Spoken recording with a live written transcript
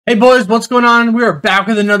Hey boys, what's going on? We are back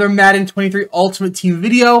with another Madden 23 Ultimate Team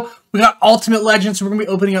video. We got Ultimate Legends, so we're going to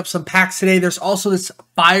be opening up some packs today. There's also this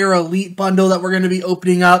Fire Elite bundle that we're going to be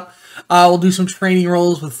opening up. We'll do some training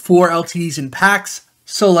rolls with 4 LTDs and packs.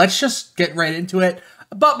 So let's just get right into it.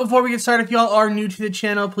 But before we get started, if y'all are new to the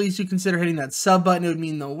channel, please do consider hitting that sub button. It would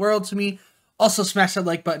mean the world to me. Also, smash that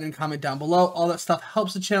like button and comment down below. All that stuff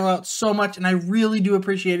helps the channel out so much, and I really do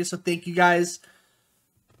appreciate it, so thank you guys.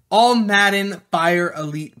 All Madden Fire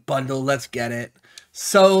Elite bundle. Let's get it.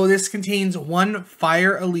 So this contains one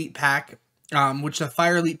Fire Elite pack, which the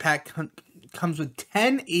Fire Elite pack comes with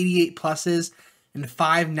 10 88 pluses and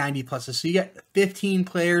 5 90 pluses. So you get 15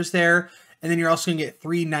 players there, and then you're also going to get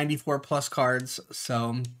 3 94 plus cards.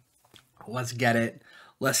 So let's get it.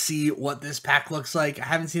 Let's see what this pack looks like. I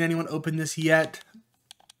haven't seen anyone open this yet,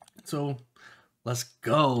 so let's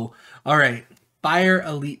go. All right, Fire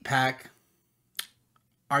Elite pack.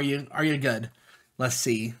 Are you good? Let's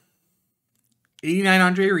see. 89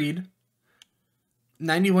 Andre Reed.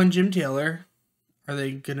 91 Jim Taylor. Are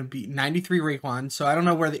they going to be 93 Raekwon? So I don't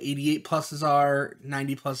know where the 88 pluses are.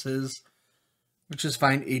 90 pluses, which is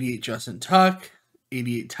fine. 88 Justin Tuck.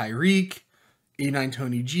 88 Tyreek. 89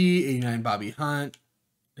 Tony G. 89 Bobby Hunt.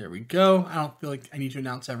 There we go. I don't feel like I need to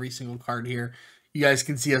announce every single card here. You guys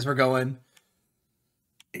can see as we're going.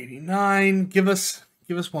 89. Give us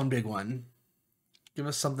one big one. Give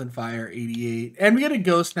us something fire, 88. And we get a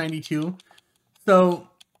Ghost, 92. So,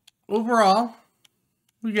 overall,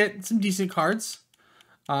 we get some decent cards.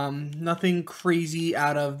 Nothing crazy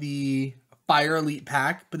out of the Fire Elite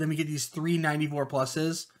pack. But then we get these 3 94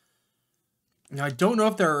 pluses. Now, I don't know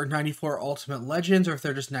if there are 94 Ultimate Legends or if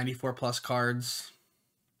they're just 94 plus cards.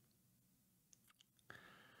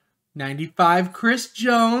 95 Chris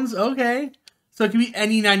Jones. Okay. So, it can be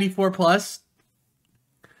any 94 plus.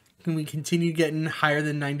 Can we continue getting higher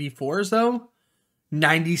than 94s, though?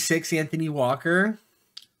 96, Anthony Walker.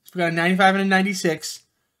 So we got a 95 and a 96.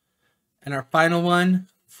 And our final one,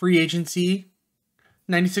 free agency,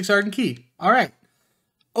 96 Arden Key. All right.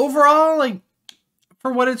 Overall, like,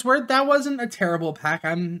 for what it's worth, that wasn't a terrible pack.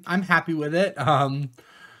 I'm happy with it. And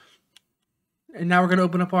now we're going to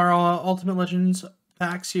open up our Ultimate Legends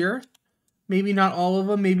packs here. Maybe not all of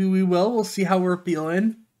them. Maybe we will. We'll see how we're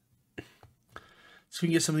feeling. So we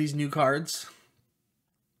can get some of these new cards.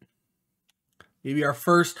 Maybe our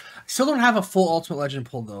first. I still don't have a full Ultimate Legend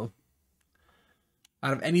pull, though.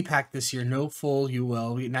 Out of any pack this year, no full you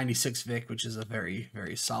will. We get 96 Vic, which is a very,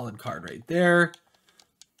 very solid card right there.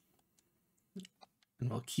 And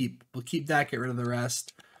we'll keep that, get rid of the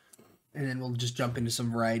rest. And then we'll just jump into some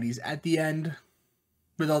varieties at the end.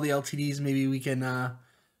 With all the LTDs, maybe we can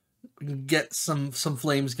get some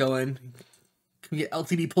flames going. Can we get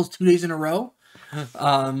LTD pulls 2 days in a row?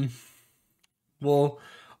 Well,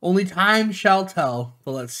 only time shall tell,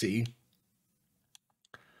 but let's see.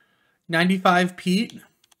 95 Pete.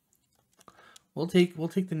 We'll take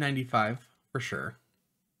the 95 for sure.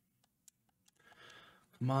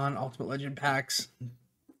 Come on, Ultimate Legend packs.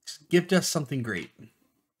 Just gift us something great.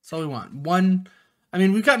 That's all we want. One, I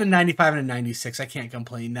mean, we've gotten a 95 and a 96. I can't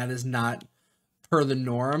complain. That is not per the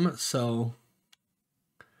norm, so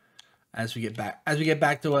as we get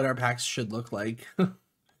back to what our packs should look like.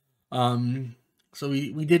 So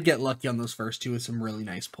we did get lucky on those first two with some really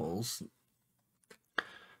nice pulls.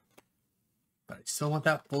 But I still want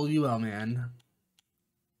that full UL, man.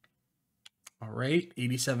 All right,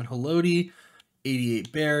 87 Haloti,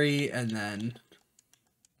 88 Barry, and then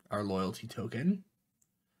our loyalty token.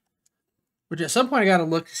 Which at some point I got to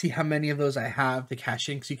look to see how many of those I have to cash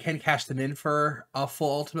in, because you can cash them in for a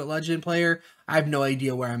full Ultimate Legend player. I have no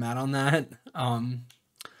idea where I'm at on that.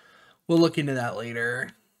 We'll look into that later.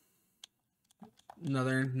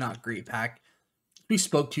 Another not great pack. We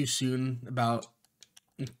spoke too soon about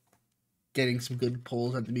getting some good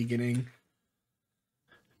pulls at the beginning.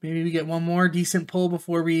 Maybe we get one more decent pull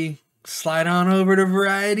before we slide on over to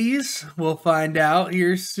varieties. We'll find out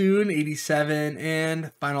here soon. 87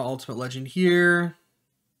 and final Ultimate Legend here.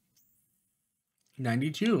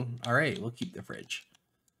 92. All right, we'll keep the fridge.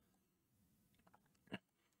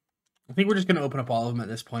 I think we're just going to open up all of them at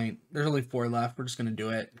this point. There's only 4 left. We're just going to do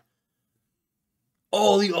it.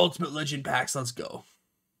 Oh, the Ultimate Legend packs. Let's go.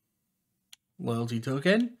 Loyalty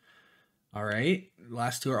token. All right.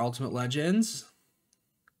 Last 2 are Ultimate Legends.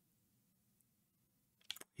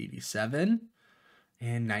 87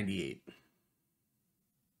 and 98.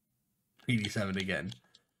 87 again.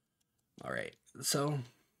 All right. So,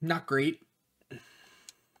 not great.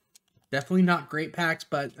 Definitely not great packs,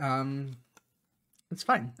 but it's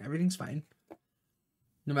fine. Everything's fine.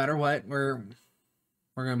 No matter what, we're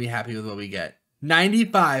going to be happy with what we get.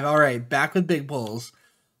 95. All right, back with big pulls.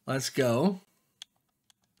 Let's go.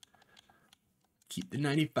 Keep the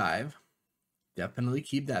 95. Definitely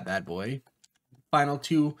keep that bad boy. Final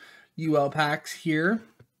 2 UL packs here.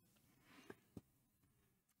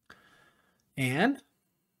 And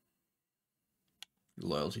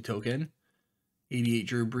loyalty token. 88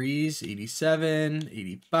 Drew Brees, 87,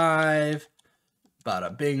 85.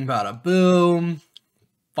 Bada bing, bada boom.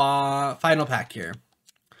 Final pack here.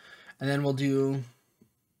 And then we'll do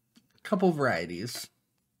a couple varieties.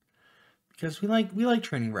 Because we like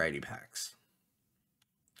training variety packs.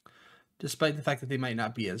 Despite the fact that they might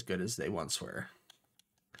not be as good as they once were.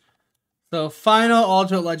 So final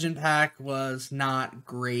Ultimate Legend pack was not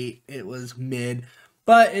great. It was mid.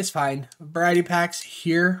 But it's fine. Variety packs,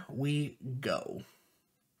 here we go.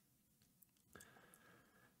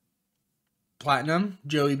 Platinum,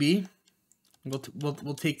 Joey B.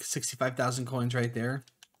 We'll take 65,000 coins right there.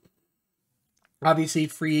 Obviously,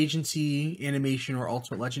 free agency animation or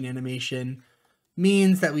Ultimate Legend animation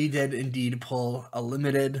means that we did indeed pull a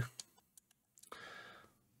limited.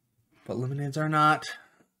 But limiteds are not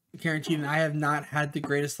guaranteed, and I have not had the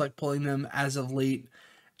greatest luck pulling them as of late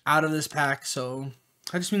out of this pack, so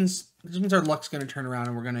that just means our luck's going to turn around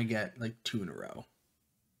and we're going to get like 2 in a row.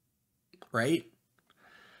 Right?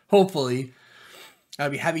 Hopefully. I'll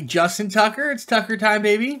be happy. Justin Tucker. It's Tucker time,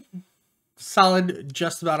 baby. Solid,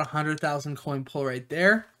 just about 100,000 coin pull right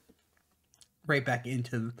there. Right back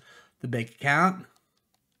into the bank account.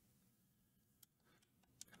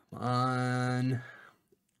 Come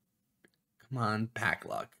on, pack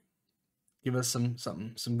luck. Give us some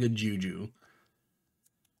good juju.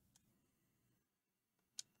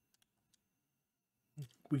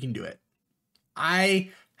 We can do it. I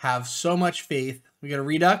have so much faith. We got a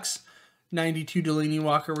Redux, 92 Delaney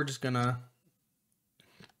Walker. We're just gonna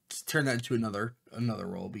turn that into another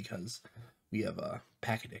roll because we have a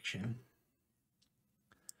pack addiction.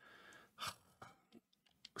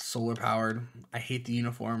 Solar powered. I hate the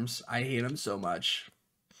uniforms. I hate them so much.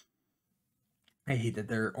 I hate that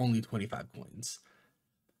they're only 25 coins.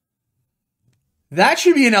 That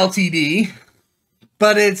should be an LTD,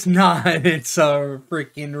 but it's not. It's a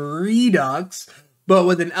freaking Redux, but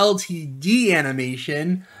with an LTD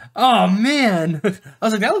animation. Oh, man. I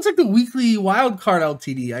was like, that looks like the weekly wildcard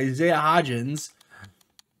LTD, Isaiah Hodgins.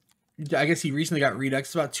 I guess he recently got Redux.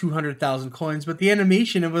 It's about 200,000 coins, but the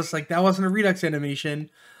animation, it was like, that wasn't a Redux animation.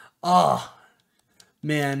 Oh,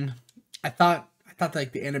 man. I thought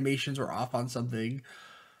like the animations were off on something,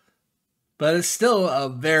 but it's still a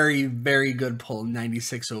very, very good pull.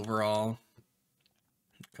 96 overall.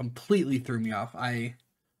 Completely threw me off. I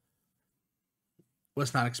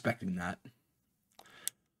was not expecting that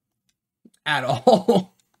at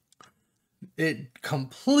all. It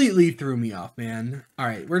completely threw me off, man. All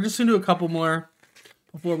right, we're just gonna do a couple more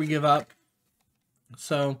before we give up.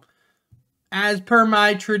 So, as per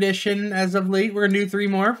my tradition, as of late, we're gonna do 3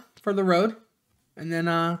 more for the road. And then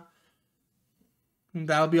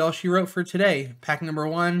that'll be all she wrote for today. Pack number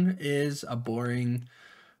 1 is a boring,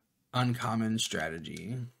 uncommon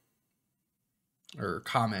strategy. Or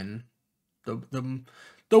common. The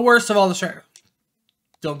worst of all the strategies.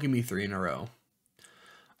 Don't give me 3 in a row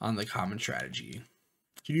on the common strategy.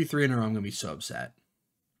 If you do 3 in a row, I'm going to be so upset.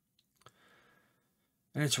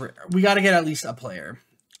 And it's we got to get at least a player.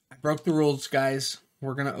 I broke the rules, guys.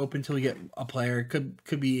 We're going to open till we get a player.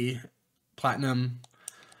 Could be platinum,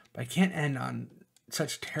 but I can't end on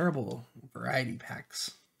such terrible variety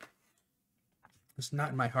packs. It's not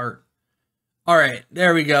in my heart. All right,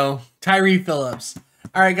 there we go. Tyree Phillips.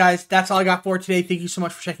 All right, guys, that's all I got for today. Thank you so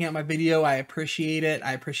much for checking out my video. I appreciate it.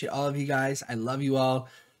 I appreciate all of you guys. I love you all.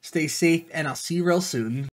 Stay safe, and I'll see you real soon.